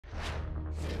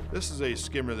This is a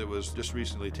skimmer that was just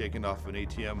recently taken off of an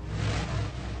ATM.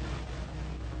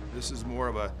 This is more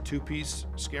of a two-piece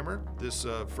skimmer. This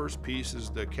first piece is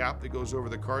the cap that goes over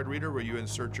the card reader where you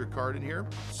insert your card in here.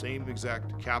 Same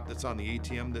exact cap that's on the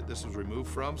ATM that this was removed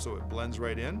from, so it blends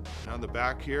right in. And on the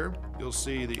back here, you'll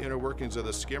see the inner workings of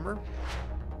the skimmer.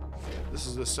 This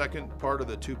is the second part of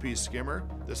the two-piece skimmer.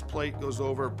 This plate goes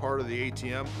over part of the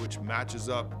ATM, which matches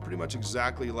up pretty much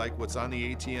exactly like what's on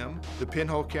the ATM. The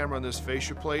pinhole camera on this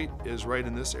fascia plate is right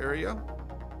in this area.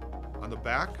 On the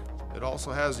back, it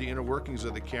also has the inner workings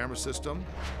of the camera system.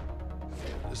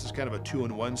 This is kind of a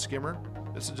two-in-one skimmer.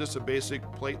 This is just a basic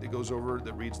plate that goes over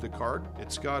that reads the card.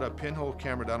 It's got a pinhole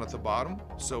camera down at the bottom,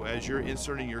 so as you're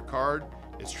inserting your card,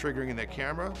 it's triggering in that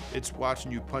camera. It's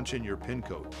watching you punch in your PIN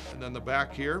code. And then the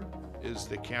back here is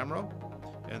the camera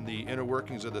and the inner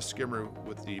workings of the skimmer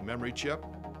with the memory chip.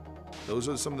 Those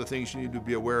are some of the things you need to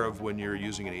be aware of when you're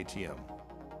using an ATM.